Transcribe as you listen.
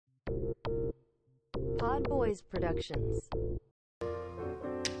Pod Boys Productions.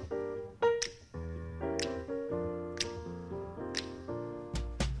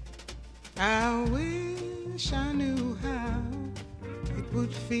 I wish I knew how it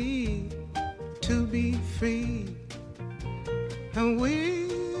would feel to be free. I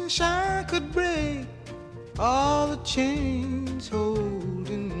wish I could break all the chains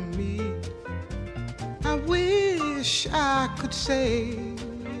holding me. I wish I could say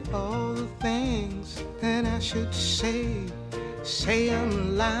all the things that I should say. Say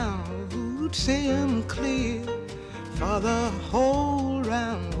them loud, say them clear, for the whole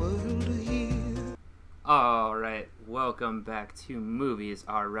round world to hear. Alright, welcome back to Movies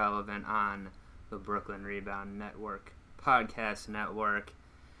Are Relevant on the Brooklyn Rebound Network Podcast Network.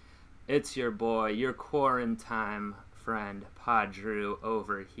 It's your boy, your quarantine friend, PodDrew,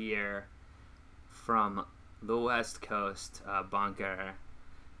 over here from the West Coast bunker.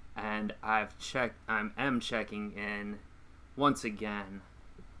 And I am checking in once again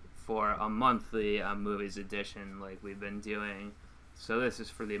for a monthly movies edition like we've been doing. So this is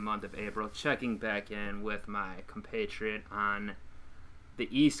for the month of April, checking back in with my compatriot on the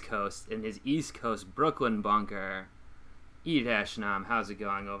East Coast, in his East Coast Brooklyn bunker, E-Nam. How's it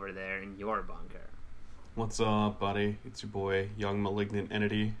going over there in your bunker? What's up, buddy? It's your boy, Young Malignant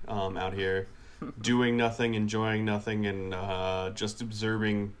Entity, out here doing nothing, enjoying nothing, and just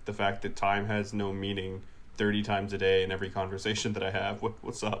observing the fact that time has no meaning 30 times a day in every conversation that I have.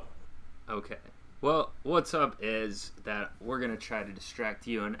 What's up? Okay. Well, what's up is that we're going to try to distract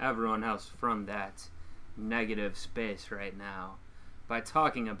you and everyone else from that negative space right now by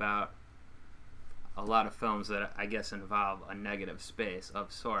talking about a lot of films that I guess involve a negative space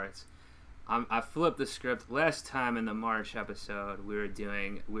of sorts. I flipped the script. Last time in the March episode, we were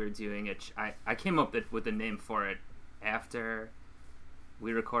doing it. I came up with the name for it after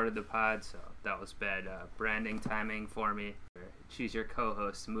we recorded the pod, so that was bad branding timing for me. Choose Your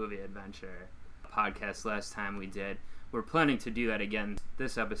Co-Host Movie Adventure podcast last time we did. We're planning to do that again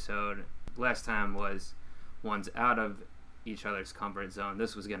this episode. Last time was ones out of each other's comfort zone.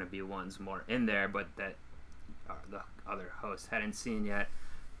 This was going to be ones more in there, but that the other host hadn't seen yet.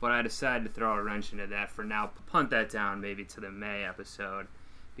 But I decided to throw a wrench into that for now, punt that down maybe to the May episode,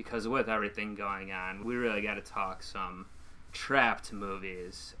 because with everything going on, we really got to talk some Trapped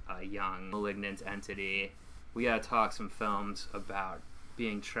movies, a young malignant entity. We got to talk some films about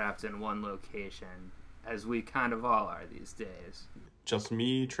being trapped in one location, as we kind of all are these days. Just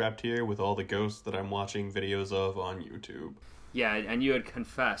me trapped here with all the ghosts that I'm watching videos of on YouTube. Yeah, and you had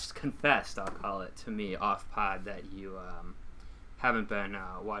confessed, I'll call it, to me off pod that you haven't been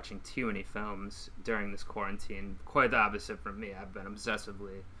watching too many films during this quarantine. Quite the opposite from me. I've been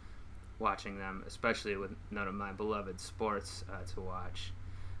obsessively watching them, especially with none of my beloved sports to watch.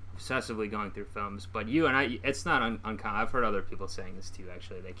 Obsessively going through films. But you and I, it's not uncommon. I've heard other people saying this too,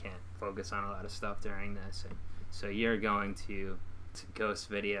 actually. They can't focus on a lot of stuff during this. And so you're going to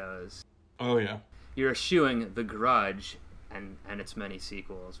ghost videos. Oh, yeah. You're eschewing The Grudge and its many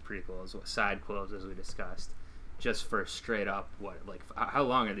sequels, prequels, side quills, as we discussed, just for straight up, how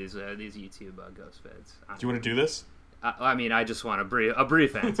long are these YouTube ghost vids? Do you want to do this? I mean, I just want a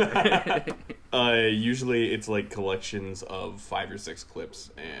brief answer. Usually it's like collections of 5 or 6 clips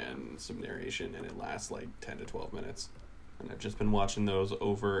and some narration, and it lasts like 10 to 12 minutes. And I've just been watching those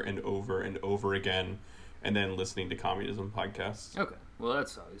over and over and over again, and then listening to communism podcasts. Okay, well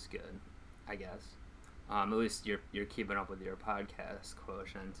that's always good, I guess. At least you're keeping up with your podcast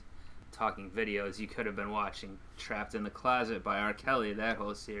quotient. Talking videos, you could have been watching Trapped in the Closet by R. Kelly, that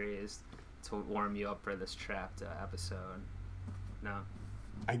whole series, to warm you up for this Trapped episode. No?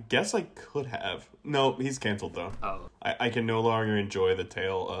 I guess I could have. No, he's canceled though. Oh. I can no longer enjoy the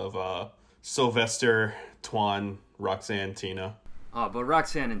tale of Sylvester, Twan, Roxanne, Tina. Oh, but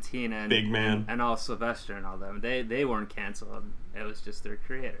Roxanne and Tina and Big Man and all Sylvester and all them, they weren't canceled. It was just their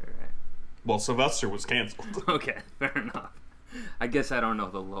creator, right? Well, Sylvester was canceled. Okay, fair enough. I guess I don't know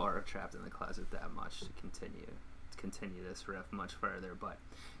the lore of Trapped in the Closet that much to continue this riff much further. But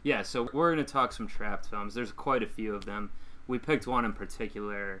yeah, so we're going to talk some Trapped films. There's quite a few of them. We picked one in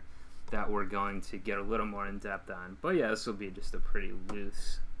particular that we're going to get a little more in depth on. But yeah, this will be just a pretty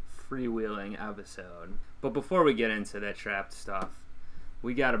loose, freewheeling episode. But before we get into that Trapped stuff,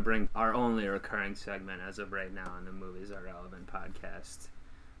 we got to bring our only recurring segment as of right now on the Movies Are Relevant podcast.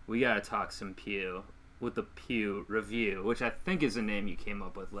 We got to talk some Pugh with the Pugh review, which I think is a name you came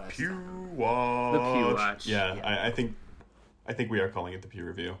up with last time. Watch. The Pugh Watch. Yeah. I think I think we are calling it the Pugh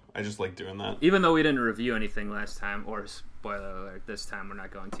review. I just like doing that. Even though we didn't review anything last time, or spoiler alert, this time we're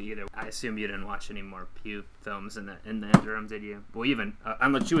not going to either. I assume you didn't watch any more Pugh films in the interim, did you? Well, even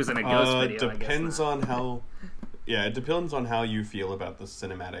unless she was in a ghost video. Depends on how. Yeah, it depends on how you feel about the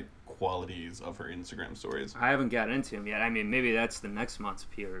cinematic qualities of her Instagram stories. I haven't got into them yet. I mean, maybe that's the next month's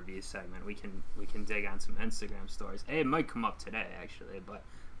Pugh review segment. We can dig on some Instagram stories. Hey, it might come up today actually, but.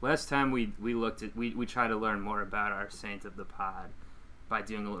 Last time we looked at we tried to learn more about our saint of the pod by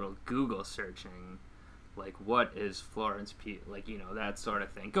doing a little Google searching, like what is Florence Pugh, like that sort of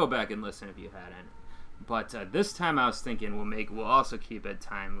thing. Go back and listen if you hadn't. But this time I was thinking we'll also keep it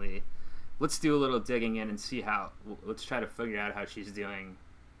timely. Let's do a little digging in and see let's try to figure out how she's doing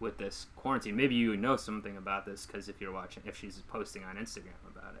with this quarantine. Maybe you know something about this because if she's posting on Instagram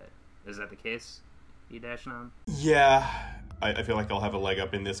about it. Is that the case? E-Nam? Yeah. I feel like I'll have a leg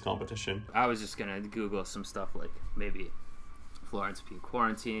up in this competition. I was just going to Google some stuff like maybe Florence Pugh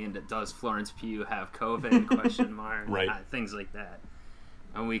quarantined. Does Florence Pugh have COVID? Question mark. Right. Things like that.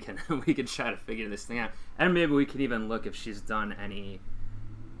 And we can try to figure this thing out. And maybe we could even look if she's done any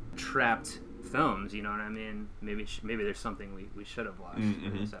trapped films, you know what I mean? Maybe there's something we should have watched.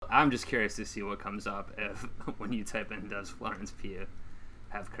 Mm-hmm. So I'm just curious to see what comes up when you type in does Florence Pugh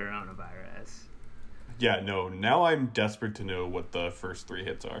have coronavirus? Yeah, no, now I'm desperate to know what the first 3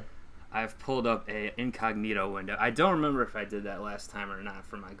 hits are. I've pulled up a incognito window. I don't remember if I did that last time or not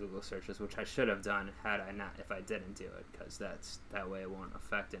for my Google searches, which I should have done if I didn't do it, because that way it won't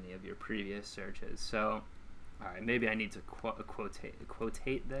affect any of your previous searches. So, all right, maybe I need to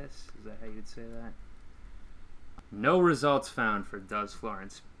quotate this. Is that how you'd say that? No results found for does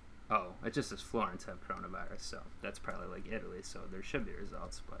Florence. Oh, it just says Florence have coronavirus, so that's probably like Italy, so there should be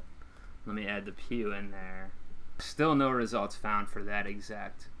results, but let me add the Pugh in there. Still no results found for that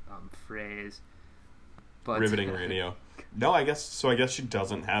exact phrase. But riveting radio. No, I guess she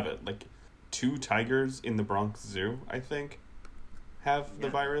doesn't have it. Like 2 tigers in the Bronx Zoo, I think, have the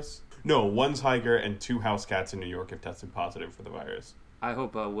virus. No, 1 tiger and 2 house cats in New York have tested positive for the virus. I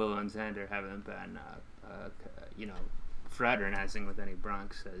hope Willow and Xander haven't been, fraternizing with any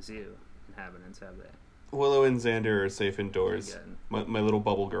Bronx Zoo inhabitants, have they? Willow and Xander are safe indoors. My little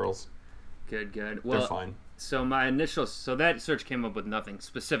bubble girls. Good. Well, they're fine. So that search came up with nothing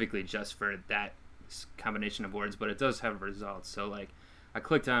specifically just for that combination of words, but it does have results. So like, I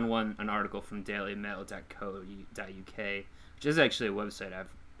clicked on an article from dailymail.co.uk, which is actually a website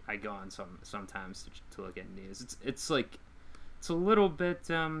I go on sometimes to look at news. It's a little bit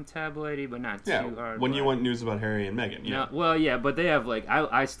tabloidy, but not too hard. When you want news about Harry and Meghan, yeah. No, well, yeah, but they have like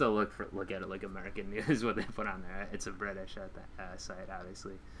I still look at it like American news what they put on there. It's a British site,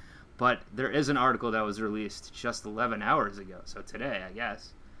 obviously. But there is an article that was released just 11 hours ago, so today, I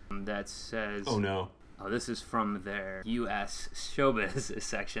guess, that says... Oh, no. Oh, this is from their U.S. showbiz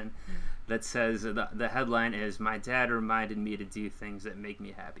section that says the headline is, "My dad reminded me to do things that make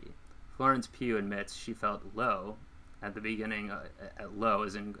me happy. Florence Pugh admits she felt low at the beginning, low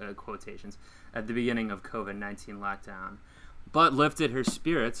is in quotations, at the beginning of COVID-19 lockdown, but lifted her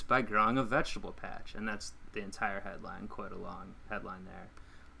spirits by growing a vegetable patch." And that's the entire headline, quite a long headline there.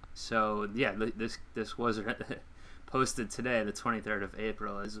 So, yeah, this was posted today, the 23rd of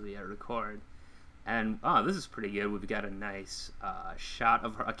April, as we record. And, this is pretty good. We've got a nice shot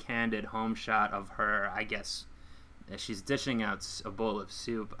of her, a candid home shot of her, I guess. She's dishing out a bowl of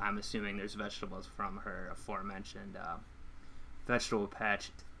soup. I'm assuming there's vegetables from her aforementioned vegetable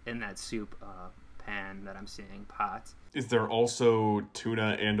patch in that soup pan that I'm seeing, pot. Is there also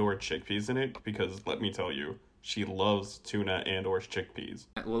tuna and or chickpeas in it? Because let me tell you, she loves tuna and or chickpeas.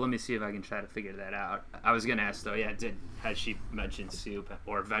 Well, let me see if I can try to figure that out. I was going to ask, though, has she mentioned soup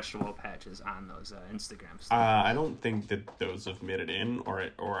or vegetable patches on those Instagram stories? I don't think that those have made it in,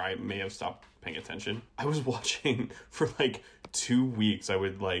 or I may have stopped paying attention. I was watching for like 2 weeks. I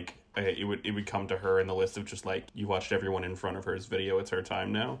would like, it would come to her in the list of just like, you watched everyone in front of her's video, it's her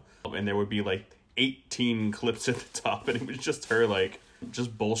time now. And there would be like 18 clips at the top, and it was just her like,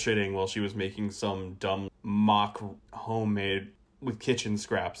 just bullshitting while she was making some dumb mock homemade with kitchen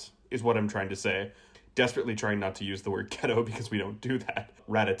scraps, is what I'm trying to say. Desperately trying not to use the word ghetto because we don't do that.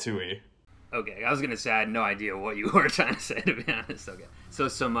 Ratatouille. Okay, I was gonna say I had no idea what you were trying to say, to be honest. Okay, so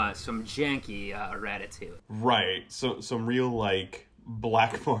some janky ratatouille. Right. So some real like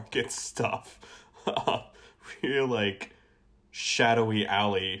black market stuff. Real like shadowy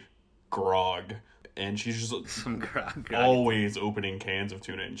alley grog. And she's just some grog. Always opening cans of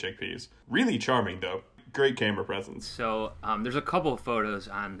tuna and chickpeas. Really charming, though. Great camera presence. So there's a couple of photos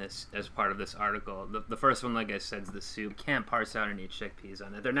on this as part of this article. The first one, like I said, is the soup. Can't parse out any chickpeas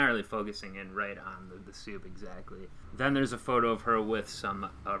on it. They're not really focusing in right on the soup exactly. Then there's a photo of her with some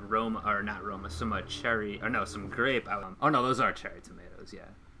some grape. Oh no, those are cherry tomatoes. Yeah,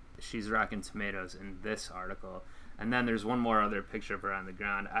 she's rocking tomatoes in this article. And then there's one more other picture of her on the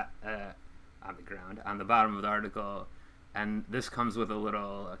ground, on the bottom of the article. And this comes with a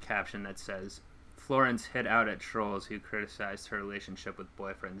little caption that says, Florence hit out at trolls who criticized her relationship with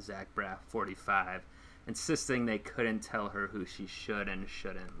boyfriend Zach Braff, 45, insisting they couldn't tell her who she should and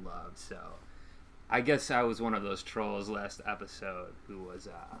shouldn't love. So I guess I was one of those trolls last episode who was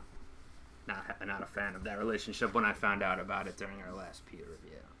not a fan of that relationship when I found out about it during our last Pugh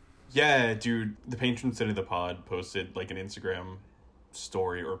review. Yeah, dude, the patron said of the pod posted like an Instagram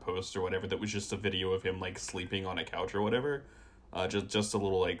story or post or whatever that was just a video of him like sleeping on a couch or whatever, just a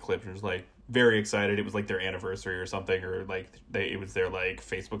little like clip, and was like very excited. It was like their anniversary or something, or like it was their like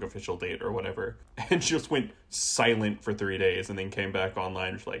Facebook official date or whatever, and just went silent for 3 days and then came back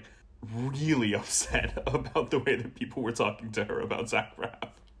online just like really upset about the way that people were talking to her about Zach Braff.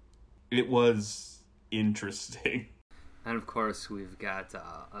 It was interesting. And of course, we've got the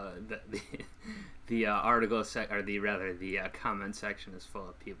article the comment section is full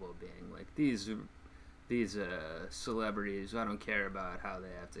of people being like, these celebrities, I don't care about how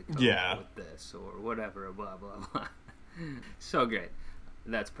they have to come up with this or whatever, blah blah blah. So great,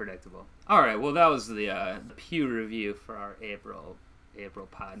 that's predictable. All right, well that was the Pugh review for our April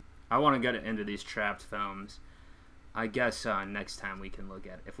pod. I want to get into these Trapped films. I guess next time we can look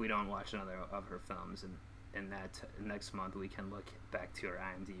at, if we don't watch another of her films, and that next month we can look back to her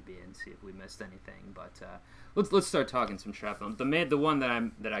IMDb and see if we missed anything. But let's start talking some Trapped films. The one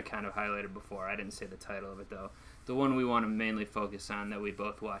that I kind of highlighted before, I didn't say the title of it though. The one we want to mainly focus on that we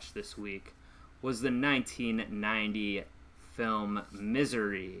both watched this week was the 1990 film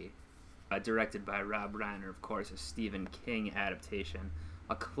Misery, directed by Rob Reiner, of course, a Stephen King adaptation.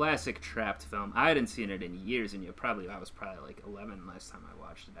 A classic Trapped film. I hadn't seen it in years, and I was probably like 11 last time I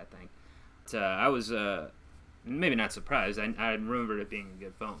watched it, I think. But, I was maybe not surprised. I remembered it being a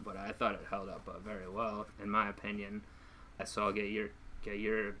good film, but I thought it held up very well, in my opinion. So I'll get your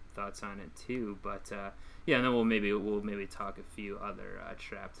thoughts on it too. But and then we'll maybe talk a few other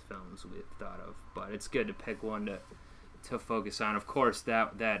Trapped films we've thought of. But it's good to pick one to focus on. Of course,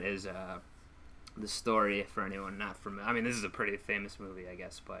 that is the story, for anyone not familiar. I mean, this is a pretty famous movie, I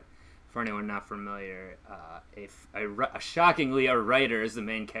guess, but for anyone not familiar, shockingly, a writer is the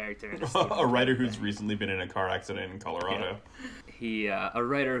main character. A writer who's recently been in a car accident in Colorado. Yeah. A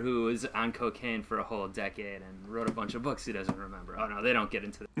writer who was on cocaine for a whole decade and wrote a bunch of books he doesn't remember. Oh, no, they don't get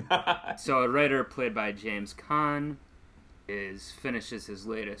into that. So a writer played by James Caan finishes his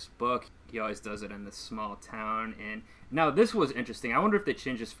latest book. He always does it in this small town. And now this was interesting. I wonder if they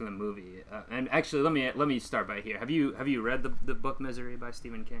changed this for the movie. And actually, let me start by here. Have you read the book Misery by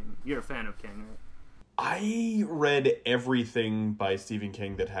Stephen King? You're a fan of King, right? I read everything by Stephen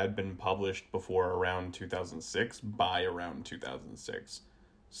King that had been published before around 2006, by around 2006.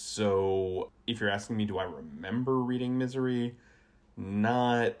 So if you're asking me, do I remember reading Misery?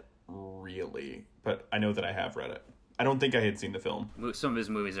 Not really, but I know that I have read it. I don't think I had seen the film. Some of his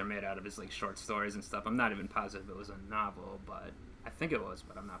movies are made out of his like short stories and stuff. I'm not even positive it was a novel, but I think it was,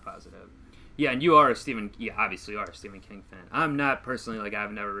 but I'm not positive. Yeah, and you obviously are a Stephen King fan. I'm not personally, like,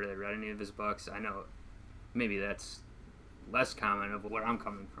 I've never really read any of his books. I know maybe that's less common of where I'm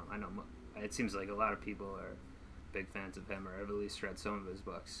coming from. I know it seems like a lot of people are big fans of him or have at least read some of his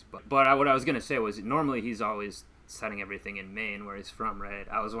books. But what I was going to say was normally he's always setting everything in Maine, where he's from, right?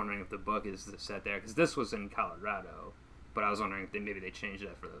 I was wondering if the book is set there, because this was in Colorado, but I was wondering if maybe they changed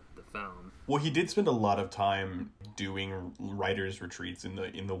that for the film. Well, he did spend a lot of time doing writers' retreats in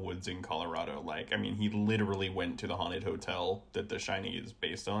the woods in Colorado. Like, I mean, he literally went to the haunted hotel that The Shining is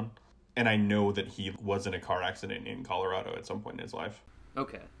based on. And I know that he was in a car accident in Colorado at some point in his life.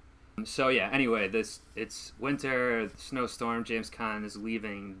 Okay. So, yeah, anyway, it's winter, snowstorm. James Caan is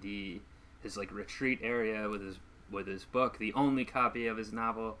leaving his like retreat area with his book, the only copy of his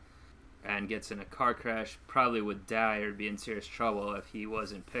novel, and gets in a car crash. Probably would die or be in serious trouble if he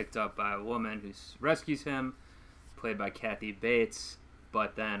wasn't picked up by a woman who rescues him, played by Kathy Bates.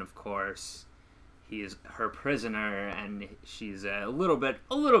 But then, of course, he is her prisoner, and she's a little bit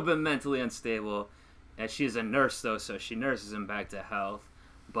mentally unstable. She's a nurse, though, so she nurses him back to health,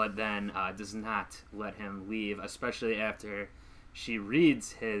 but then does not let him leave, especially after she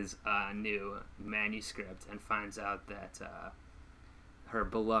reads his new manuscript and finds out that her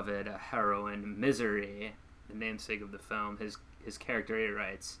beloved heroine, Misery, the namesake of the film, his character, he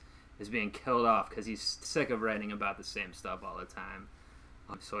writes, is being killed off because he's sick of writing about the same stuff all the time.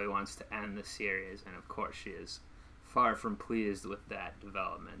 So he wants to end the series, and of course she is far from pleased with that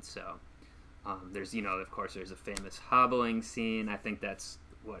development. So there's, of course, there's a famous hobbling scene. I think that's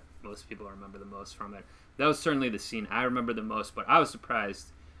what most people remember the most from it. That was certainly the scene I remember the most, but I was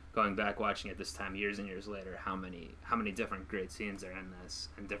surprised going back watching it this time years and years later how many different great scenes are in this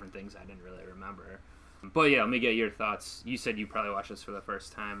and different things I didn't really remember. But yeah, let me get your thoughts. You said you probably watched this for the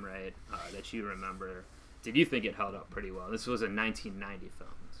first time, right? That you remember. Did you think it held up pretty well? This was a 1990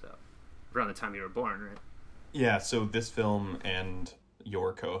 film, so around the time you were born, right? Yeah, so this film and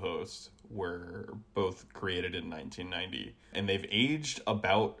your co-host were both created in 1990, and they've aged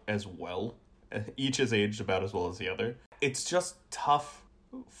about as well. Each has aged about as well as the other. It's just tough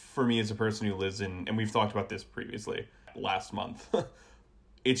for me as a person who lives in, and we've talked about this previously, last month.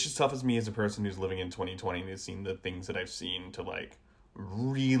 It's just tough as me as a person who's living in 2020 and has seen the things that I've seen to, like,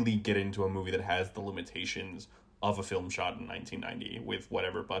 really get into a movie that has the limitations of a film shot in 1990 with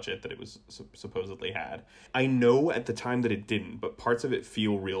whatever budget that it was supposedly had. I know at the time that it didn't, but parts of it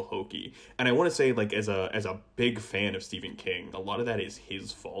feel real hokey. And I want to say, like, as a big fan of Stephen King, a lot of that is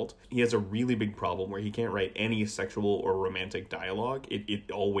his fault. He has a really big problem where he can't write any sexual or romantic dialogue.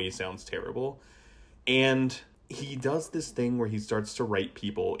 It always sounds terrible. And he does this thing where he starts to write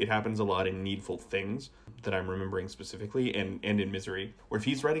people. It happens a lot in Needful Things that I'm remembering specifically, and in Misery, where if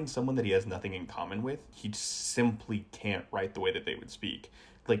he's writing someone that he has nothing in common with, he simply can't write the way that they would speak.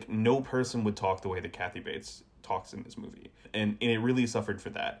 Like, no person would talk the way that Kathy Bates talks in this movie. And it really suffered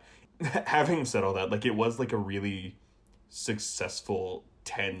for that. Having said all that, like, it was like a really successful,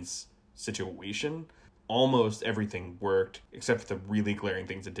 tense situation. Almost everything worked, except for the really glaring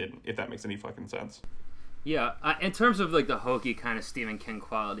things it didn't, if that makes any fucking sense. Yeah, in terms of like the hokey kind of Stephen King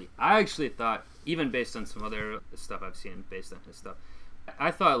quality, I actually thought, even based on some other stuff I've seen based on his stuff, I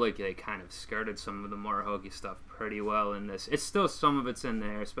thought like they kind of skirted some of the more hokey stuff pretty well in this. It's still, some of it's in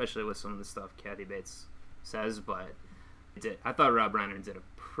there, especially with some of the stuff Kathy Bates says, but I thought Rob Reiner did a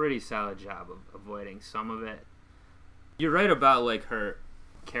pretty solid job of avoiding some of it. You're right about like her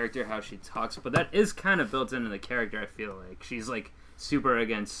character, how she talks, but that is kind of built into the character. I feel like she's like super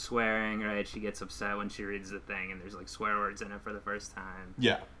against swearing, right? She gets upset when she reads the thing and there's like swear words in it for the first time.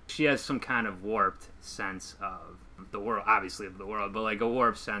 Yeah. She has some kind of warped sense of the world, obviously of the world, but like a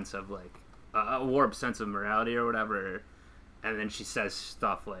warped sense of like a warped sense of morality or whatever. And then she says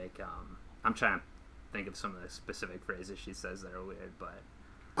stuff like, I'm trying to think of some of the specific phrases she says that are weird, but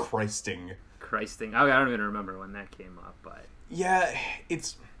Christing. I don't even remember when that came up, but yeah,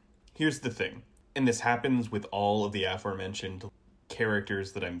 here's the thing, and this happens with all of the aforementioned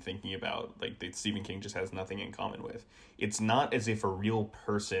characters that I'm thinking about, like that Stephen King just has nothing in common with. It's not as if a real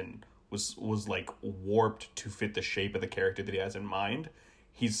person was like warped to fit the shape of the character that he has in mind.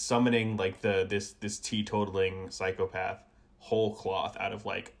 He's summoning like this teetotaling psychopath whole cloth out of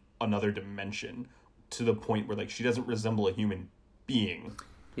like another dimension to the point where like she doesn't resemble a human being.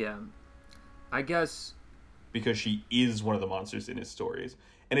 Yeah, I guess because she is one of the monsters in his stories,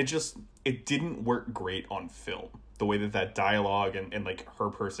 and it didn't work great on film. The way that dialogue and like her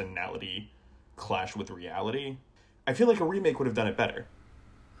personality clash with reality. I feel like a remake would have done it better.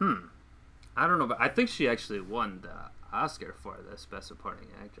 I don't know, but I think she actually won the Oscar for this Best Supporting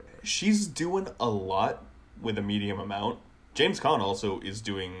Actress. She's doing a lot with a medium amount. James Caan also is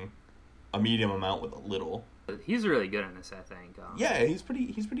doing a medium amount with a little. He's really good in this, I think. Yeah, he's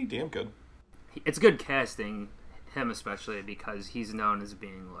pretty damn good. It's good casting, him especially, because he's known as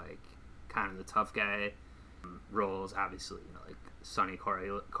being like kind of the tough guy. Roles, obviously, like Sonny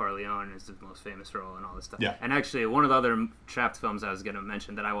Corleone is the most famous role and all this stuff. Yeah. And actually, one of the other Trapped films I was going to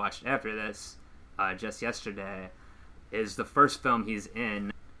mention that I watched after this, just yesterday, is the first film he's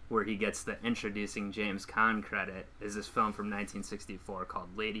in where he gets the introducing James Caan credit, is this film from 1964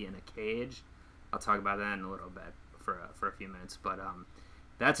 called Lady in a Cage. I'll talk about that in a little bit for a few minutes, but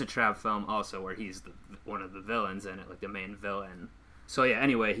that's a Trapped film also where he's one of the villains in it, like the main villain. So yeah,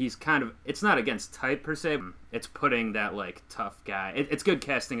 anyway, he's kind of, it's not against type per se, it's putting that like tough guy, it's good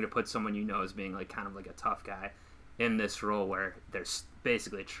casting to put someone you know as being like kind of like a tough guy in this role where they're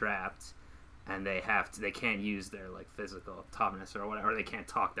basically trapped and they can't use their like physical toughness or whatever, or they can't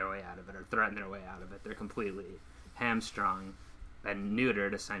talk their way out of it or threaten their way out of it. They're completely hamstrung and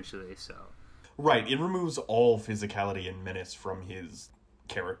neutered essentially, so. Right, it removes all physicality and menace from his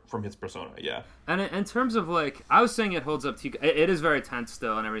persona, yeah. And in terms of, like, I was saying it holds up to you. It is very tense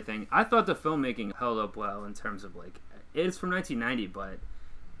still and everything. I thought the filmmaking held up well in terms of, like, it's from 1990, but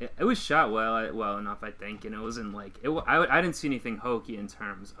it was shot well enough, I think, and it wasn't, like, I didn't see anything hokey in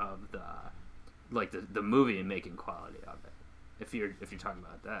terms of the movie and making quality of it, if you're talking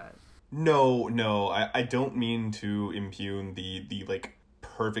about that. No, I don't mean to impugn the like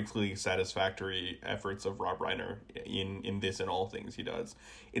perfectly satisfactory efforts of Rob Reiner in this and all things he does.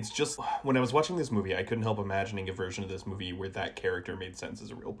 It's just, when I was watching this movie, I couldn't help imagining a version of this movie where that character made sense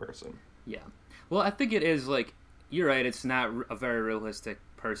as a real person. Yeah. Well, I think it is, like, you're right, it's not a very realistic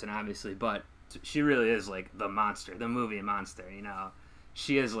person, obviously, but she really is, like, the monster, the movie monster, you know?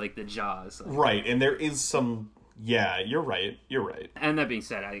 She is, like, the Jaws. Like, right, and there is some... Yeah, you're right. And that being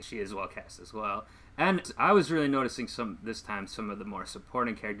said, I think she is well cast as well. And I was really noticing some of the more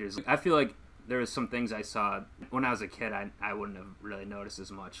supporting characters. I feel like there was some things I saw when I was a kid I wouldn't have really noticed as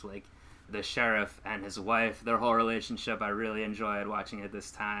much. Like the sheriff and his wife, their whole relationship, I really enjoyed watching it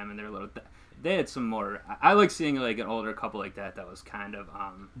this time. And they had some more. I like seeing like an older couple like that. That was kind of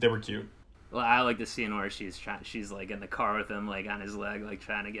They were cute. Well, I like the scene where she's like in the car with him, like on his leg, like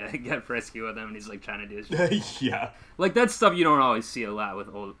trying to get frisky with him, and he's like trying to do his shit. Yeah, like that stuff you don't always see a lot with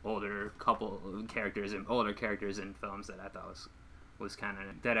older characters in films. That I thought was kind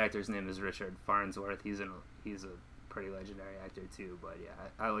of. That actor's name is Richard Farnsworth. He's a pretty legendary actor too. But yeah,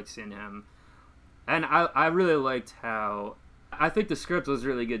 I like seeing him, and I really liked how. I think the script was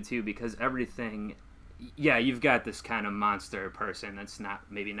really good too, because everything. Yeah, you've got this kind of monster person that's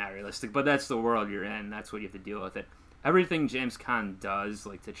maybe not realistic, but that's the world you're in. That's what you have to deal with it. Everything James Caan does,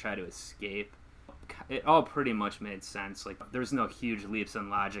 like, to try to escape, it all pretty much made sense. Like, there's no huge leaps in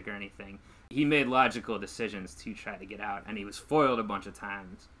logic or anything. He made logical decisions to try to get out, and he was foiled a bunch of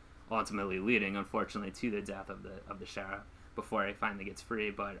times, ultimately leading, unfortunately, to the death of the sheriff before he finally gets free.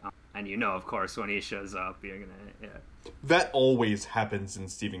 But and of course, when he shows up, you're gonna. Yeah. That always happens in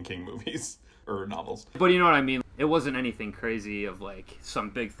Stephen King movies. Or novels. But you know what I mean? It wasn't anything crazy of, like, some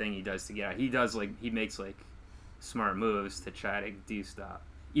big thing he does to get out. He makes, like, smart moves to try to do stuff.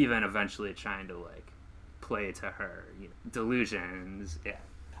 Even eventually trying to, like, play to her, delusions. Yeah.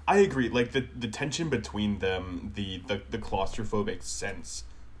 I agree. Like, the tension between them, the claustrophobic sense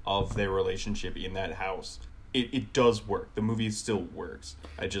of their relationship in that house, it does work. The movie still works.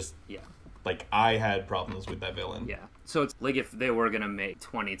 Yeah. Like, I had problems with that villain. Yeah. So it's like if they were going to make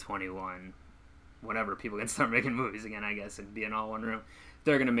 2021... whenever people can start making movies again, I guess it'd be in all one room.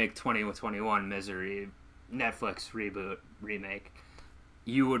 They're gonna make 2021 Misery, Netflix reboot, remake.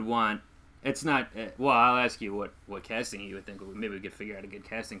 You would want. It's not. Well, I'll ask you what casting you would think. Maybe we could figure out a good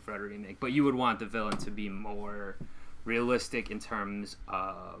casting for a remake. But you would want the villain to be more realistic in terms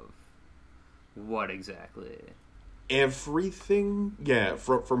of what exactly. Everything, yeah,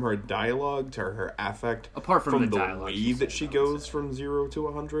 from her dialogue to her affect, apart from the dialogue, way that she goes from 0 to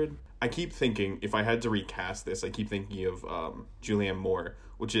 100. I keep thinking, if I had to recast this, I keep thinking of Julianne Moore,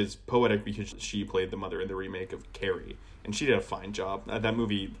 which is poetic because she played the mother in the remake of Carrie, and she did a fine job. That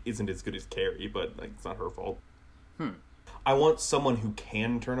movie isn't as good as Carrie, but like it's not her fault. I want someone who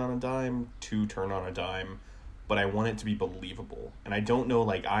can turn on a dime to turn on a dime, but I want it to be believable. And I don't know,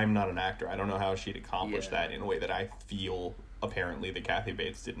 like, I'm not an actor. I don't know how she'd accomplish that in a way that I feel, apparently, that Kathy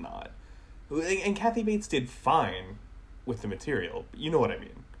Bates did not. And Kathy Bates did fine with the material, but you know what I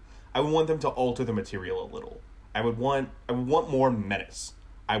mean. I would want them to alter the material a little. I would want more menace.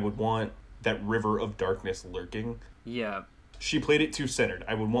 I would want that river of darkness lurking. Yeah. She played it too centered.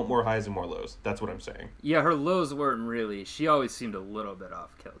 I would want more highs and more lows. That's what I'm saying. Yeah, her lows weren't really... She always seemed a little bit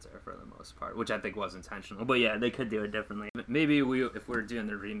off kilter for the most part, which I think was intentional. But yeah, they could do it differently. Maybe if we're doing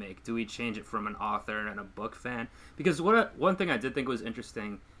the remake, do we change it from an author and a book fan? Because one thing I did think was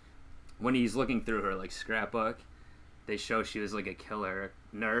interesting, when he's looking through her, like, scrapbook, they show she was, like, a killer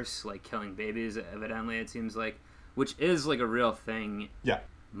nurse, like, killing babies, evidently, it seems like, which is, like, a real thing. Yeah.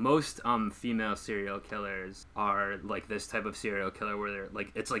 Most female serial killers are like this type of serial killer where they're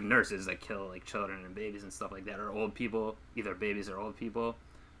like, it's like nurses that kill like children and babies and stuff like that, or old people, either babies or old people.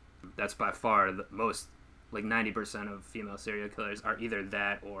 That's by far the most, like 90% of female serial killers are either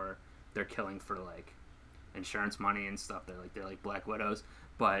that or they're killing for like insurance money and stuff. They're like Black Widows.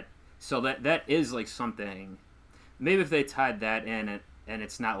 But so that is like something. Maybe if they tied that in and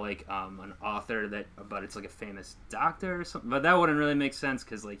it's not like an author but it's like a famous doctor or something. But that wouldn't really make sense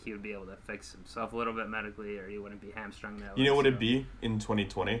because like he would be able to fix himself a little bit medically, or he wouldn't be hamstrung that way. You know what it'd be in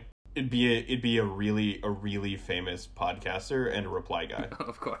 2020? It'd be a really famous podcaster and a reply guy.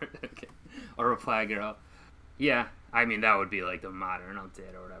 Of course, okay. Or reply girl. Yeah, I mean that would be like the modern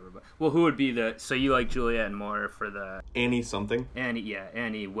update or whatever. But well, who would be so you like Julianne Moore for the Annie something?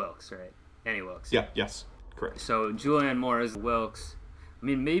 Annie Wilkes, right? Annie Wilkes. Yeah. Yes. Correct. So Julianne Moore is Wilkes. I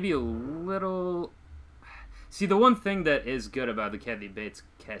mean, maybe a little... See, the one thing that is good about the Kathy Bates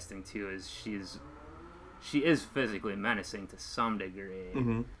casting, too, is she is physically menacing to some degree.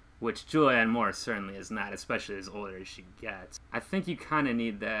 Mm-hmm. which Julianne Moore certainly is not, especially as older as she gets. I think you kind of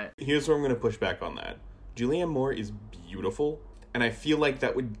need that. Here's where I'm going to push back on that. Julianne Moore is beautiful, and I feel like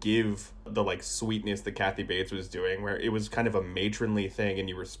that would give the, like, sweetness that Kathy Bates was doing, where it was kind of a matronly thing and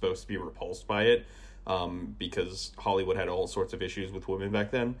you were supposed to be repulsed by it, because Hollywood had all sorts of issues with women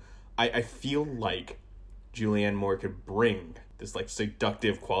back then. I feel like Julianne Moore could bring this, like,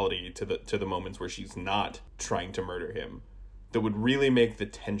 seductive quality to the moments where she's not trying to murder him that would really make the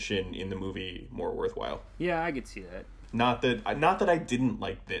tension in the movie more worthwhile. Yeah, I could see that. Not that I didn't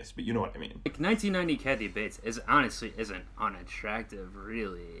like this, but you know what I mean. Like, 1990 Kathy Bates isn't unattractive,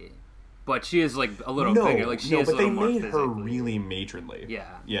 really. But she is, like, a little bigger. Like, she is a little more physically. But they made her really matronly.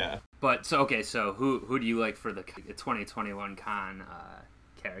 Yeah. Yeah. But, so who do you like for the 2021 Khan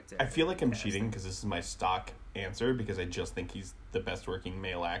character? I feel like I'm cheating because this is my stock answer, because I just think he's the best working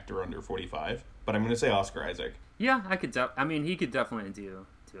male actor under 45. But I'm going to say Oscar Isaac. Yeah, he could definitely do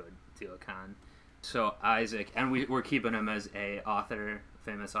a Khan. So Isaac, and we're keeping him as a author,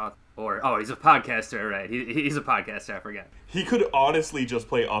 famous author, he's a podcaster, right? He's a podcaster. I forget. He could honestly just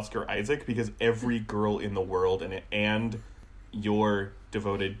play Oscar Isaac, because every girl in the world and your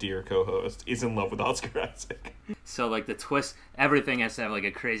devoted dear co-host is in love with Oscar Isaac. So, like, the twist, everything has to have, like,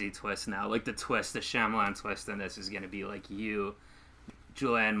 a crazy twist now. Like, the Shyamalan twist in this is going to be, like,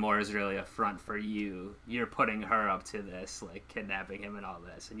 Julianne Moore is really a front for you. You're putting her up to this, like, kidnapping him and all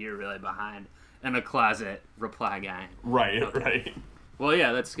this, and you're really behind in a closet reply guy. Right, okay. Right. Well,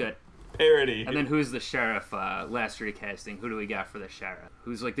 yeah, that's good. Parody. And then who's the sheriff? Last recasting. Who do we got for the sheriff?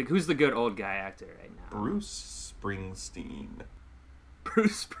 Who's the good old guy actor right now? Bruce Springsteen.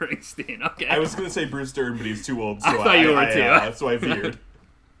 Bruce Springsteen. Okay. I was gonna say Bruce Dern, but he's too old. So I thought you were too. So I veered.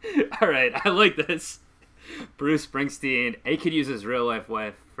 All right, I like this. Bruce Springsteen. He could use his real life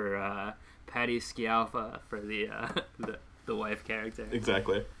wife for Patty Scialfa for the wife character.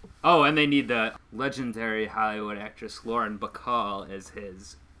 Exactly. Oh, and they need the legendary Hollywood actress Lauren Bacall as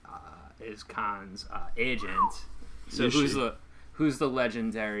his Khan's agent. So who's the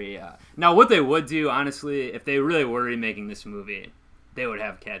legendary? Now, what they would do, honestly, if they really were remaking this movie, they would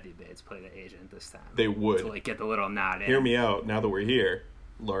have Kathy Bates play the agent this time. They would. To, like, get the little nod in. Hear me out. Now that we're here,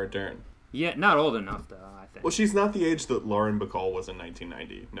 Laura Dern. Yeah, not old enough though, I think. Well, she's not the age that Lauren Bacall was in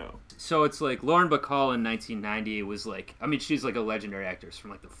 1990. No. So it's like Lauren Bacall in 1990 was like, I mean, she's like a legendary actress from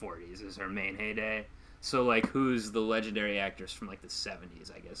like the 40s is her main heyday. So like, who's the legendary actress from like the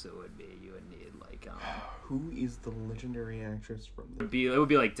 70s? I guess it would be. You would need like. Who is the legendary actress from? It would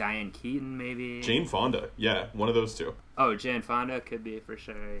be like Diane Keaton, maybe. Jane Fonda. Yeah, one of those two. Oh, Jane Fonda could be for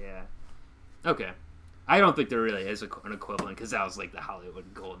sure. Yeah. Okay. I don't think there really is an equivalent, because that was like the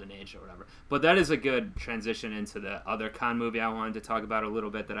Hollywood golden age or whatever. But that is a good transition into the other Khan movie I wanted to talk about a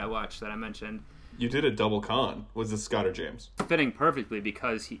little bit that I watched that I mentioned. You did a double Khan. Was this Scott or James? Fitting perfectly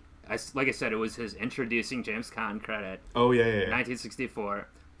because like I said, it was his introducing James Caan credit. Oh, yeah. 1964.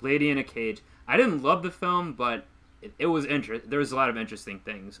 Lady in a Cage. I didn't love the film, but it was there was a lot of interesting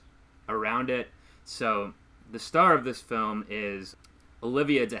things around it. So the star of this film is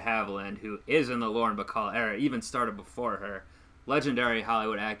Olivia de Havilland, who is in the Lauren Bacall era, even started before her, legendary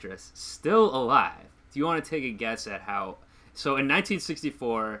Hollywood actress, still alive. Do you want to take a guess at how? So in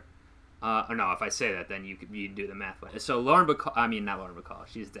 1964, no, if I say that, then you do the math. So not Lauren Bacall,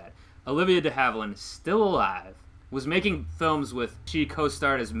 she's dead. Olivia de Havilland, still alive, was making films she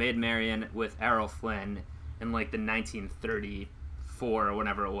co-starred as Maid Marian with Errol Flynn in like the 1934 or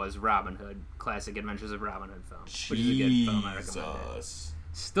whenever it was Robin Hood, Classic Adventures of Robin Hood film, which is a good film. I recommend it.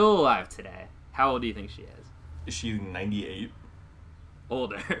 Still alive today. How old do you think she is? Is she 98?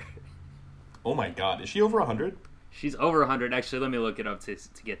 Older. Oh my god, is she over 100? She's over 100. Actually, let me look it up to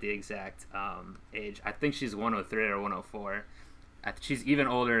get the exact age. I think she's 103 or 104. She's even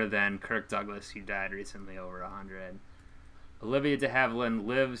older than Kirk Douglas, who died recently, over 100. Olivia de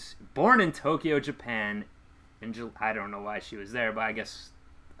Havilland born in Tokyo, Japan. I don't know why she was there, but I guess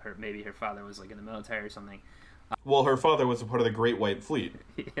maybe her father was like in the military or something. Well, her father was a part of the Great White Fleet.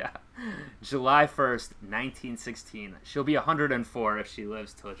 Yeah. July 1st, 1916. She'll be 104 if she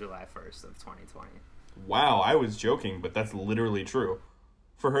lives till July 1st of 2020. Wow, I was joking, but that's literally true.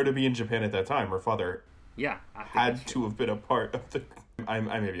 For her to be in Japan at that time, her father had to have been a part of the... I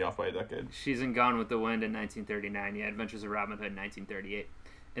may be off by a decade. She's in Gone with the Wind in 1939. Yeah, Adventures of Robin Hood in 1938.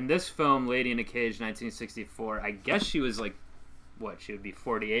 In this film, Lady in a Cage, 1964, I guess she was like, she would be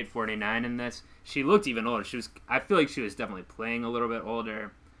 48, 49 in this. She looked even older. I feel like she was definitely playing a little bit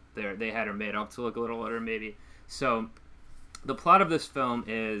older. They had her made up to look a little older, maybe. So, the plot of this film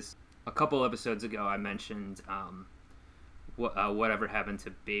is, a couple episodes ago, I mentioned Whatever Happened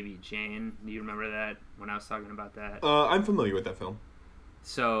to Baby Jane. Do you remember that, when I was talking about that? I'm familiar with that film.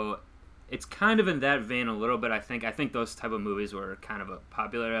 So it's kind of in that vein a little bit, I think. I think those type of movies were kind of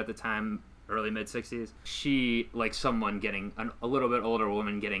popular at the time, early mid-60s. She, like someone getting, a little bit older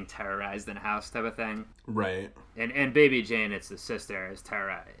woman getting terrorized in a house type of thing. Right. And Baby Jane, it's the sister, is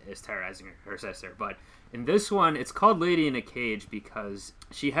terrorizing her sister. But in this one, it's called Lady in a Cage because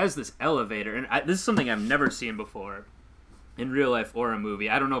she has this elevator. And this is something I've never seen before in real life or a movie.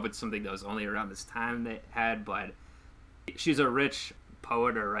 I don't know if it's something that was only around this time they had, but she's a rich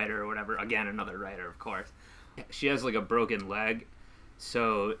poet or writer or whatever. Again, another writer, of course. She has like a broken leg,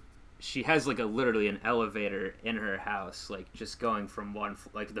 so she has like literally an elevator in her house, like just going from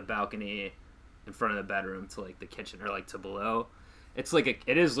like the balcony in front of the bedroom to like the kitchen or like to below. It's like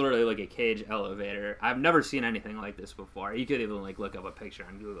it is literally like a cage elevator. I've never seen anything like this before. You could even like look up a picture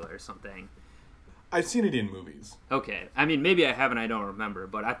on Google or something. I've seen it in movies. Okay. I mean, maybe I haven't, I don't remember,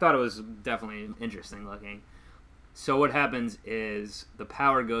 but I thought it was definitely interesting looking. So what happens is the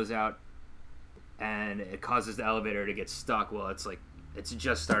power goes out and it causes the elevator to get stuck. Well, it's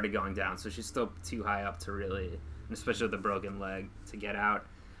just started going down, so she's still too high up to really, especially with the broken leg, to get out.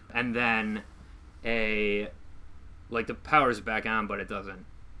 And then the power's back on, but it doesn't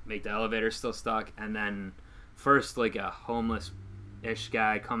make the elevator still stuck. And then first, like a homeless-ish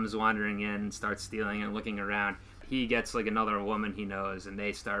guy comes wandering in, starts stealing and looking around. He gets like another woman he knows, and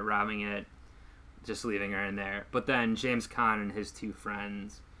they start robbing it, just leaving her in there. But then James Caan and his two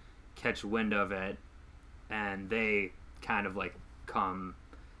friends catch wind of it, and they kind of like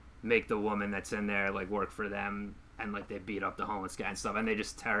make the woman that's in there like work for them, and like they beat up the homeless guy and stuff, and they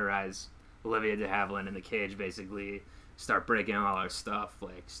just terrorize Olivia de Havilland in the cage, basically start breaking all her stuff,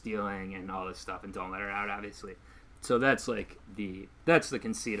 like stealing and all this stuff, and don't let her out, obviously. So that's like that's the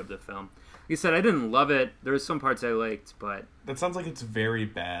conceit of the film. Like I said, I didn't love it. There were some parts I liked, but that sounds like it's very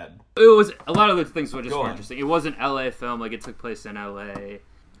bad. It was a lot of the things were just more interesting. It was an LA film, like it took place in LA.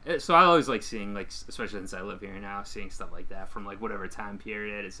 So I always like seeing, like, especially since I live here now, seeing stuff like that from like whatever time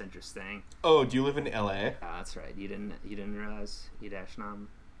period. It's interesting. Oh, do you live in LA? That's right. You didn't realize E-Nam.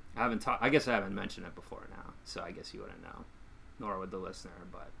 I guess I haven't mentioned it before now, so I guess you wouldn't know, nor would the listener.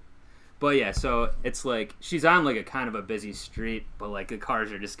 But yeah, so it's like she's on like a kind of a busy street, but like the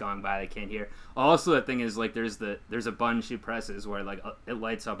cars are just going by, they can't hear. Also, the thing is like there's a button she presses where like it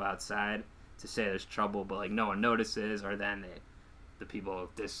lights up outside to say there's trouble, but like no one notices, or then the people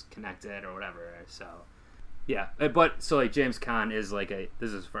disconnected or whatever. So yeah, but so like James Caan is like this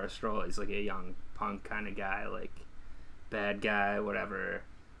is his first role. He's like a young punk kind of guy, like bad guy, whatever,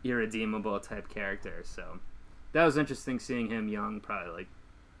 irredeemable type character. So that was interesting seeing him young, probably like,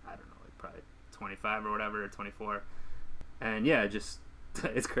 I don't know, like probably 25 or whatever, or 24. And yeah, just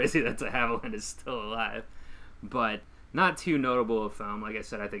it's crazy that de Havilland is still alive. But not too notable a film. Like I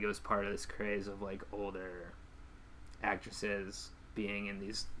said, I think it was part of this craze of like older actresses being in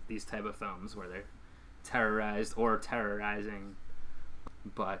these type of films where they're terrorized or terrorizing.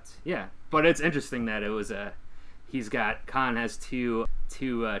 But yeah, but it's interesting that it was Caan has two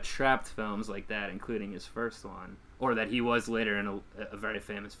Trapped films like that, including his first one, or that he was later in a very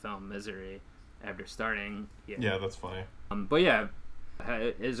famous film, Misery, after starting here. Yeah, that's funny. But yeah,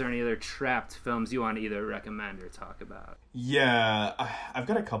 is there any other Trapped films you want to either recommend or talk about? Yeah, I've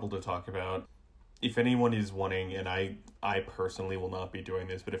got a couple to talk about. If anyone is wanting, and I personally will not be doing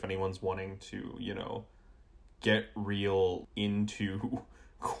this, but if anyone's wanting to, get real into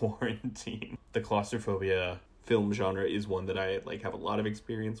quarantine, the claustrophobia film genre is one that I have a lot of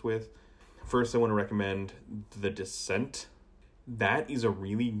experience with. First, I want to recommend The Descent. That is a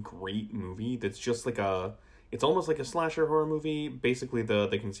really great movie. That's just it's almost like a slasher horror movie. Basically, the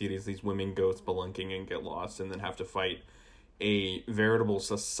conceit is these women go spelunking and get lost and then have to fight a veritable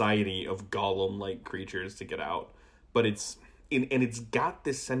society of golem-like creatures to get out. But it's got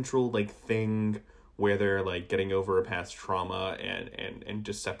this central thing where they're getting over a past trauma and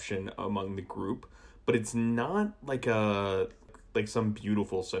deception among the group. But it's not some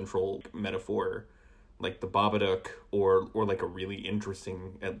beautiful central metaphor like the Babadook or a really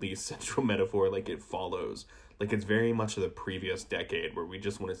interesting, at least, central metaphor like It Follows. It's very much the previous decade where we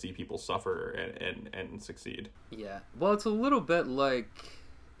just want to see people suffer and succeed. Yeah. Well, it's a little bit like,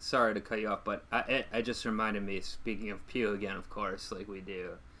 sorry to cut you off, but I just reminded me, speaking of Pugh again, of course, like we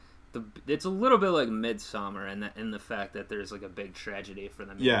do, it's a little bit like Midsummer in the fact that there's a big tragedy for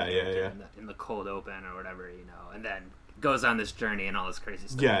them. Yeah. In the cold open or whatever, and then goes on this journey and all this crazy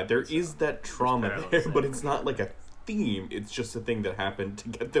stuff. Yeah, there is that trauma there, but it's not a theme. It's just a thing that happened to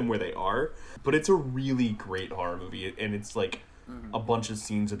get them where they are. But it's a really great horror movie, and it's a bunch of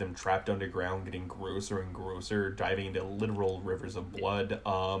scenes of them trapped underground, getting grosser and grosser, diving into literal rivers of blood.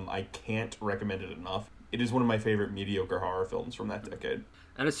 I can't recommend it enough. it is one of my favorite mediocre horror films from that decade.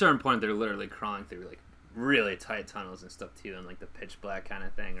 At a certain point, they're literally crawling through like really tight tunnels and stuff too, and like the pitch black kind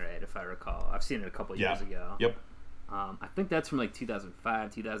of thing, right? If I recall, I've seen it a couple years ago. Yep. I think that's from like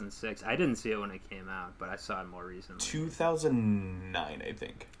 2005, 2006. I didn't see it when it came out, but I saw it more recently. 2009, I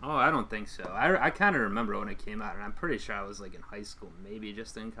think. Oh, I don't think so. I kind of remember when it came out, and I'm pretty sure I was like in high school, maybe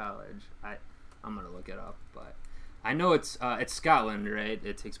just in college. I'm gonna look it up, but I know it's Scotland, right?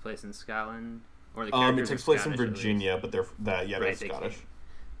 It takes place in Scotland, or the characters it takes are place Scottish, in Virginia, but they're Scottish.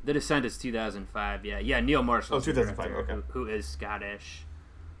 The Descent is 2005. Yeah. Neil Marshall. 2005. Okay. Who is Scottish?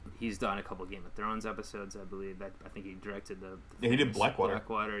 He's done a couple Game of Thrones episodes, I believe. I think he directed he did Blackwater.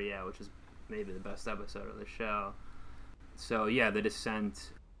 Blackwater, yeah, which is maybe the best episode of the show. So yeah, The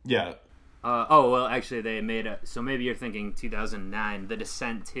Descent. Yeah. Actually, they made so maybe you're thinking 2009, The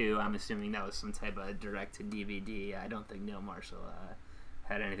Descent 2. I'm assuming that was some type of direct to DVD. I don't think Neil Marshall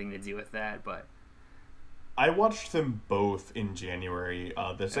had anything to do with that, but I watched them both in January.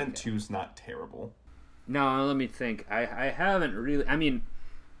 The Descent 2 is not terrible. No, let me think. I haven't really. I mean,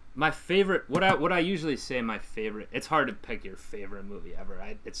 my favorite. What I usually say my favorite. It's hard to pick your favorite movie ever.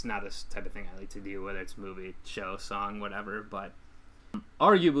 It's not this type of thing I like to do, whether it's movie, show, song, whatever. But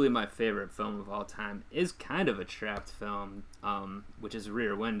arguably my favorite film of all time is kind of a trapped film, which is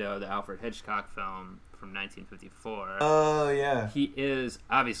Rear Window, the Alfred Hitchcock film from 1954. Oh yeah. He is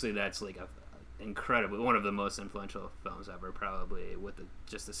obviously that's like incredibly one of the most influential films ever, probably with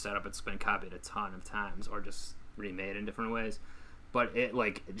just the setup. It's been copied a ton of times or just remade in different ways. But it,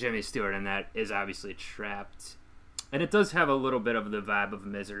 like Jimmy Stewart in that, is obviously trapped, and it does have a little bit of the vibe of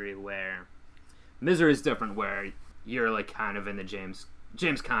Misery, where Misery is different, where you're like kind of in the James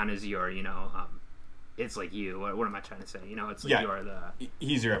Caan is your, it's like you. What am I trying to say? It's like you're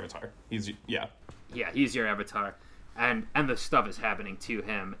he's your avatar. He's your avatar, and the stuff is happening to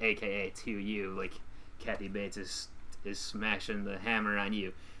him, aka to you. Like Kathy Bates is smashing the hammer on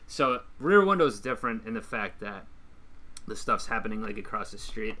you. So Rear Window is different in the fact that the stuff's happening like across the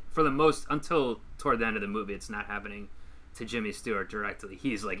street for the most, until toward the end of the movie. It's not happening to Jimmy Stewart directly.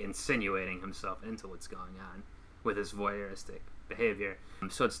 He's like insinuating himself into what's going on with his voyeuristic behavior.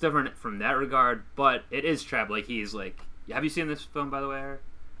 So it's different from that regard, but it is trapped. Like he's like, have you seen this film, by the way, Eric?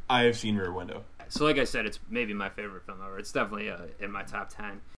 I have seen Rear Window. So like I said, it's maybe my favorite film ever. It's definitely in my top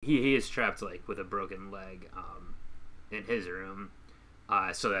 10. He is trapped like with a broken leg in his room.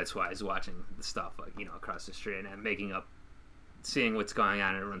 So that's why he's watching the stuff like across the street and seeing what's going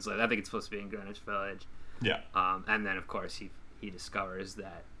on in everyone's life. I think it's supposed to be in Greenwich Village. Yeah. And then of course he discovers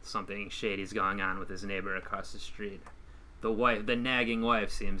that something shady's going on with his neighbor across the street. The nagging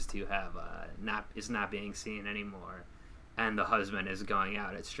wife seems to have is not being seen anymore, and the husband is going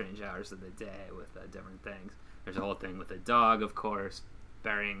out at strange hours of the day with different things. There's a whole thing with a dog, of course,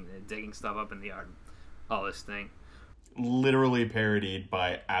 digging stuff up in the yard, all this thing. Literally parodied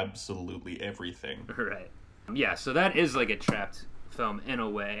by absolutely everything. Right. Yeah, so that is like a trapped film in a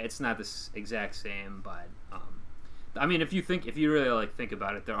way. It's not the exact same, but I mean, if you really like think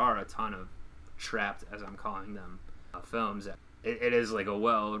about it, there are a ton of trapped, as I'm calling them, films. It is like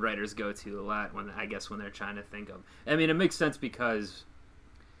writers go to a lot when they're trying to think of. I mean, it makes sense because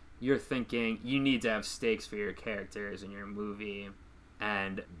you're thinking you need to have stakes for your characters in your movie,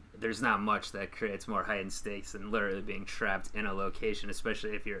 and there's not much that creates more heightened stakes than literally being trapped in a location,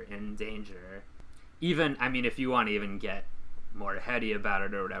 especially if you're in danger. Even, I mean, if you want to even get more heady about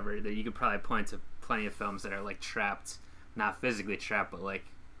it or whatever, that you could probably point to plenty of films that are like trapped, not physically trapped, but like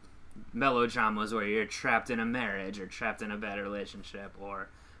melodramas where you're trapped in a marriage or trapped in a bad relationship or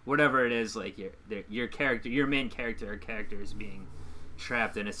whatever it is. Like your main character or characters being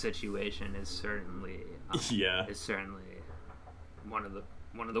trapped in a situation is certainly one of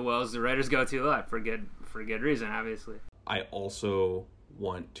the wells the writers go to a lot for good reason, obviously. I also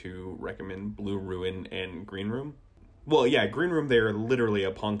want to recommend Blue Ruin and Green Room. Well, yeah, Green Room, they're literally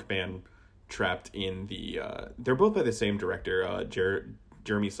a punk band trapped in the they're both by the same director,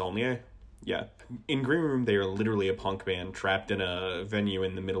 Jeremy Saulnier. Yeah. In Green Room, they are literally a punk band trapped in a venue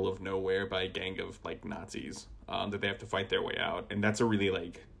in the middle of nowhere by a gang of like Nazis that they have to fight their way out. And that's a really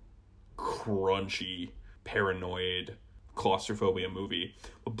like crunchy, paranoid claustrophobia movie.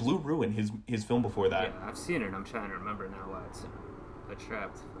 But Blue Ruin, his film before that. Yeah, I've seen it and I'm trying to remember now why it's a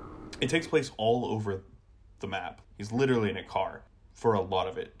trapped film. It takes place all over the map. He's literally in a car for a lot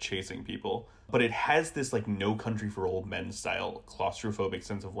of it, chasing people. But it has this like No Country for Old Men style claustrophobic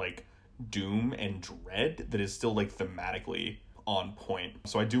sense of like doom and dread that is still like thematically on point.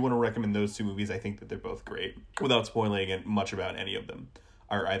 So I do want to recommend those two movies. I think that they're both great without spoiling much about any of them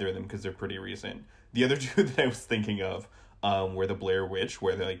or either of them because they're pretty recent. The other two that I was thinking of, where the Blair Witch,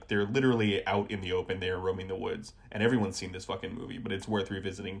 where they're literally out in the open, they are roaming the woods, and everyone's seen this fucking movie, but it's worth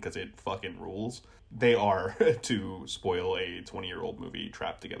revisiting because it fucking rules. They are, to spoil a 20-year-old movie,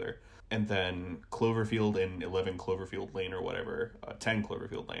 trapped together. And then Cloverfield and 11 Cloverfield Lane or whatever, 10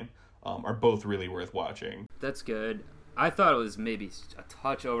 Cloverfield Lane, are both really worth watching. That's good. I thought it was maybe a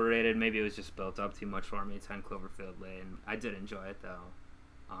touch overrated. Maybe it was just built up too much for me. 10 Cloverfield Lane. I did enjoy it though.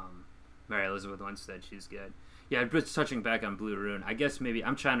 Mary Elizabeth Winstead, she's good. Yeah, just touching back on Blue Ruin. I guess maybe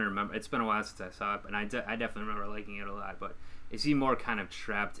I'm trying to remember. It's been a while since I saw it, and I definitely remember liking it a lot. But is he more kind of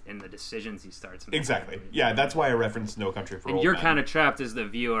trapped in the decisions he starts making? Exactly. Yeah, that's why I referenced No Country for Old Men. And you're kind of trapped as the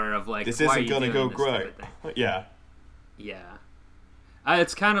viewer of like, this why isn't gonna go great. Yeah. Yeah.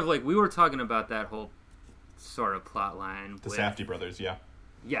 It's kind of like we were talking about that whole sort of plot line. The Safdie brothers, yeah.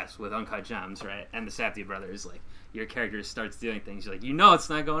 Yes, with Uncut Gems, right? And the Safdie brothers, like, your character starts doing things, you're like, you know it's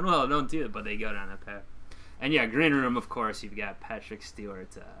not going well, don't do it, but they go down that path. And yeah, Green Room, of course, you've got Patrick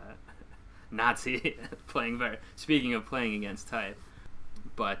Stewart, Nazi, speaking of playing against type,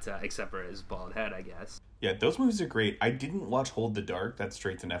 but except for his bald head, I guess. Yeah, those movies are great. I didn't watch Hold the Dark, that's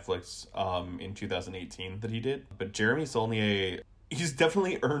straight to Netflix, in 2018 that he did, but Jeremy Saulnier, he's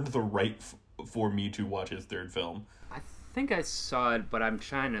definitely earned the right for me to watch his third film. I think I saw it, but I'm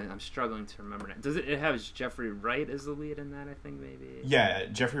struggling to remember it. Does it have Jeffrey Wright as the lead in that, I think, maybe? Yeah,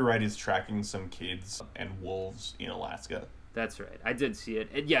 Jeffrey Wright is tracking some kids and wolves in Alaska. That's right. I did see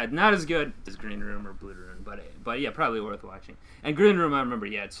it. Yeah, not as good as Green Room or Blue Ruin, but yeah, probably worth watching. And Green Room, I remember,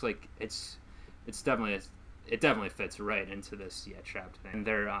 yeah, it's like, it definitely fits right into this, trapped thing. And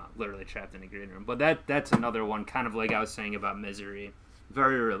they're literally trapped in a green room. But that's another one, kind of like I was saying about Misery.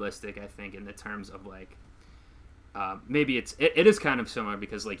 Very realistic, I think, in the terms of, like, maybe it is kind of similar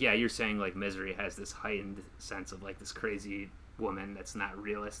because, like, yeah, you're saying, like, Misery has this heightened sense of, like, this crazy woman that's not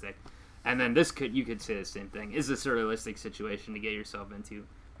realistic. And then you could say the same thing. Is this a realistic situation to get yourself into?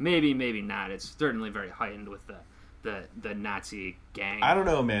 Maybe, maybe not. It's certainly very heightened with the Nazi gang. I don't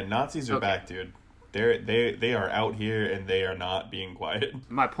know, man. Nazis are back, dude. They are out here and they are not being quiet.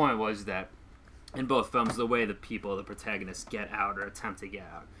 My point was that in both films, the way the protagonists get out or attempt to get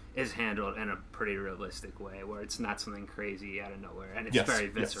out is handled in a pretty realistic way, where it's not something crazy out of nowhere, and it's very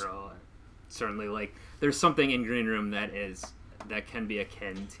visceral. Yes. Certainly, like, there's something in Green Room that can be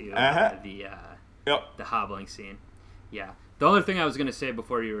akin to the hobbling scene. Yeah. The only thing I was going to say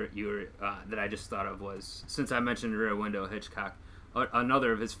before you were that I just thought of was, since I mentioned Rear Window, Hitchcock,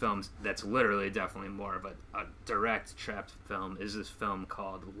 another of his films that's literally definitely more of a direct trapped film is this film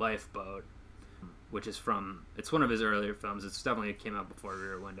called Lifeboat, which is it's one of his earlier films. It's definitely came out before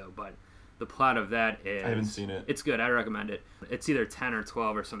Rear Window, but the plot of that is... I haven't seen it. It's good. I recommend it. It's either 10 or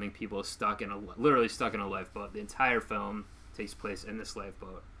 12 or something people literally stuck in a lifeboat. The entire film takes place in this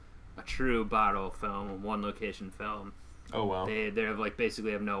lifeboat. A true bottle film, one location film. Oh, wow. They have, like,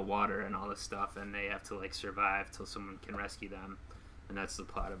 basically have no water and all this stuff, and they have to, like, survive till someone can rescue them. And that's the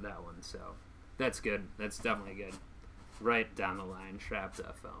plot of that one. So that's good. That's definitely good. Right down the line, trapped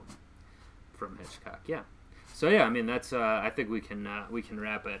film from Hitchcock. Yeah. So yeah, I mean that's. I think we can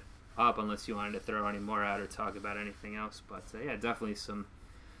wrap it up unless you wanted to throw any more out or talk about anything else. But yeah, definitely some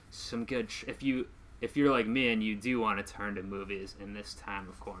good. If you're like me and you do want to turn to movies in this time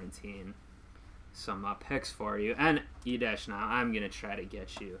of quarantine, some picks for you. And now I'm gonna try to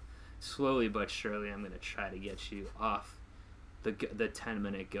get you slowly but surely. I'm gonna try to get you off the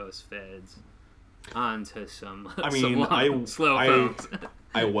 10-minute ghost fades onto some slow films.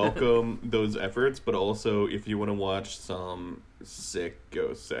 I welcome those efforts, but also if you want to watch some sick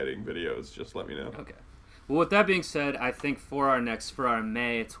ghost sighting videos, just let me know. Okay. Well, with that being said, I think for our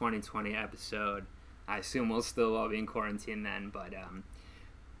May 2020 episode, I assume we'll still all be in quarantine then, but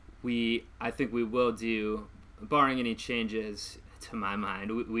I think we will do, barring any changes to my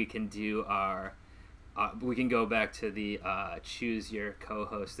mind, we can do our. We can go back to the Choose Your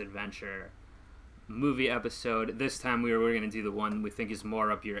Co-Host Adventure movie episode. This time we're going to do the one we think is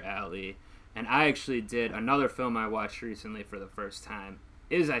more up your alley. And I actually did another film I watched recently for the first time.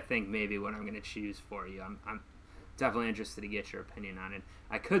 I think, maybe what I'm going to choose for you. I'm definitely interested to get your opinion on it.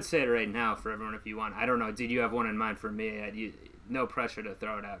 I could say it right now for everyone if you want. I don't know. Did you have one in mind for me? No pressure to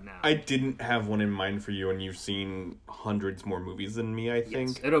throw it out now. I didn't have one in mind for you, and you've seen hundreds more movies than me, I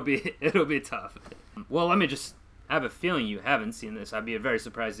think. Yes, it'll be tough. Well, let me just have a feeling you haven't seen this. I'd be very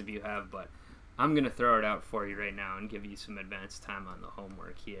surprised if you have, but I'm going to throw it out for you right now and give you some advance time on the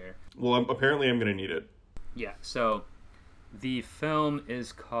homework here. Well, apparently I'm going to need it. Yeah, so the film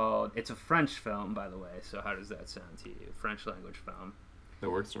is called... It's a French film, by the way, so how does that sound to you? French language film. That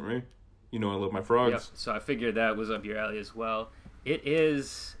works for me. You know I love my frogs. Yep, so I figured that was up your alley as well. It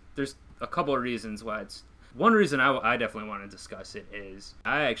is... There's a couple of reasons why it's... One reason I definitely want to discuss it is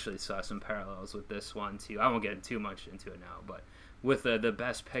I actually saw some parallels with this one too. I won't get too much into it now, but with the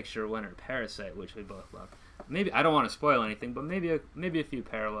Best Picture winner Parasite, which we both love. Maybe I don't want to spoil anything, but maybe a few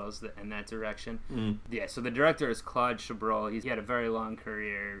parallels in that direction. Yeah. So the director is Claude Chabrol. He had a very long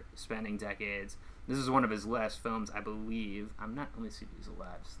career, spanning decades. This is one of his last films, I believe. Let me see these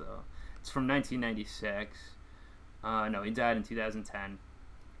labs though. It's from 1996. No, he died in 2010.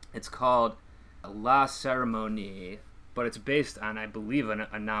 It's called La Cérémonie, but it's based on, I believe,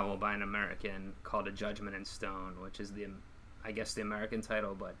 a novel by an American called A Judgment in Stone, which is the American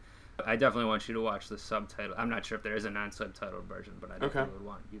title, but I definitely want you to watch the subtitle. I'm not sure if there is a non-subtitled version, but I definitely would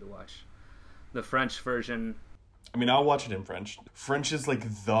want you to watch the French version. I mean, I'll watch it in French. French is like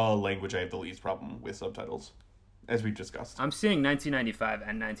the language I have the least problem with subtitles, as we've discussed. I'm seeing 1995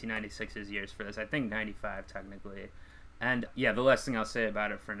 and 1996 as years for this. I think 95 technically. And yeah, the last thing I'll say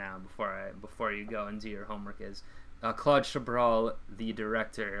about it for now, before you go and do your homework, is Claude Chabrol, the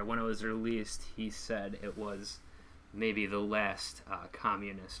director, when it was released, he said it was maybe the last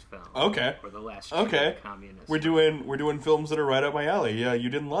communist film. Okay. Or the last communist. We're doing films that are right up my alley. Yeah, you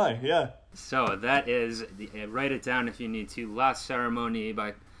didn't lie. Yeah. So that is, write it down if you need to. La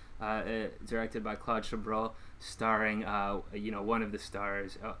Cérémonie directed by Claude Chabrol, starring one of the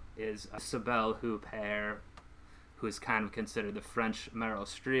stars is Isabelle Huppert, who is kind of considered the French Meryl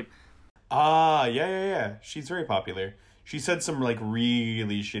Streep. Yeah. She's very popular. She said some like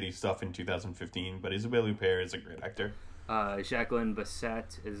really shitty stuff in 2015, but Isabelle Huppert is a great actor. Jacqueline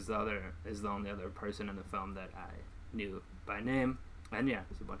Bisset is the only other person in the film that I knew by name, and yeah,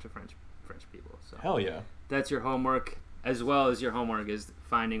 there's a bunch of French people. So hell yeah, that's your homework, as well as your homework is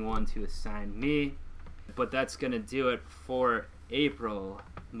finding one to assign me. But that's gonna do it for April.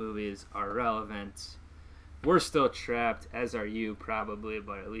 Movies are relevant. We're still trapped, as are you probably,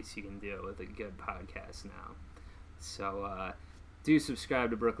 but at least you can do it with a good podcast now. So do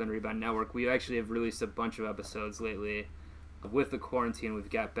subscribe to Brooklyn Rebound Network. We actually have released a bunch of episodes lately. With the quarantine, we've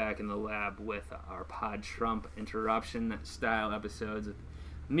got back in the lab with our Pod Trump interruption style episodes with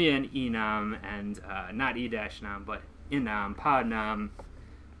me and E-Nam, and not E-Nam, but E-Nam, PodNam,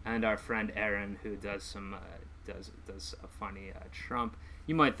 and our friend Aaron, who does a funny Trump.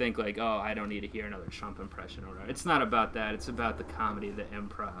 You might think like, oh, I don't need to hear another Trump impression or whatever. It's not about that. It's about the comedy, the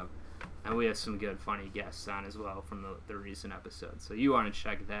improv. And we have some good, funny guests on as well from the recent episodes. So you want to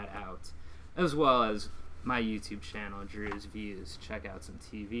check that out. As well as my YouTube channel, Drew's Views. Check out some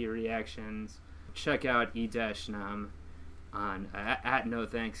TV reactions. Check out E-Nam on at No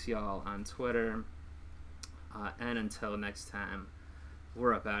Thanks Y'all on Twitter. And until next time,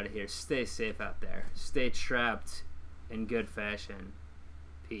 we're up out of here. Stay safe out there. Stay trapped in good fashion.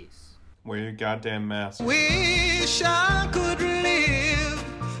 Peace. Wear your goddamn mask. Wish I could live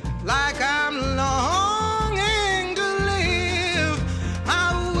like I'm longing to live.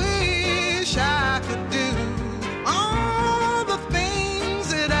 I wish I could do all the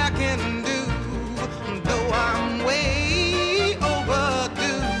things that I can do. Though I'm way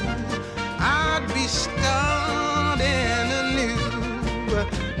overdue, I'd be starting anew.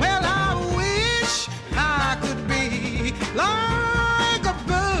 Well, I wish I could be like a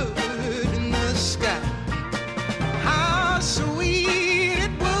bird in the sky. How sweet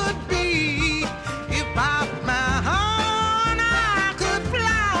it would be if I found I could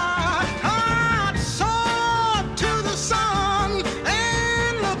fly. I'd soar to the sun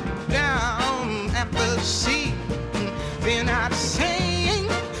and look down at the sea. Then I'd sing,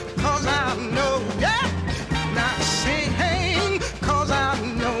 'cause I know, yeah. Not sing, 'cause I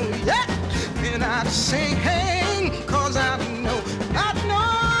know, yeah. Then I'd sing, 'cause I know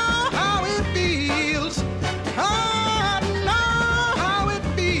how it feels. I know how it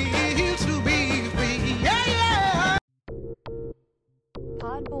feels to be free. Yeah, yeah.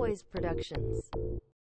 Pod Boys Productions.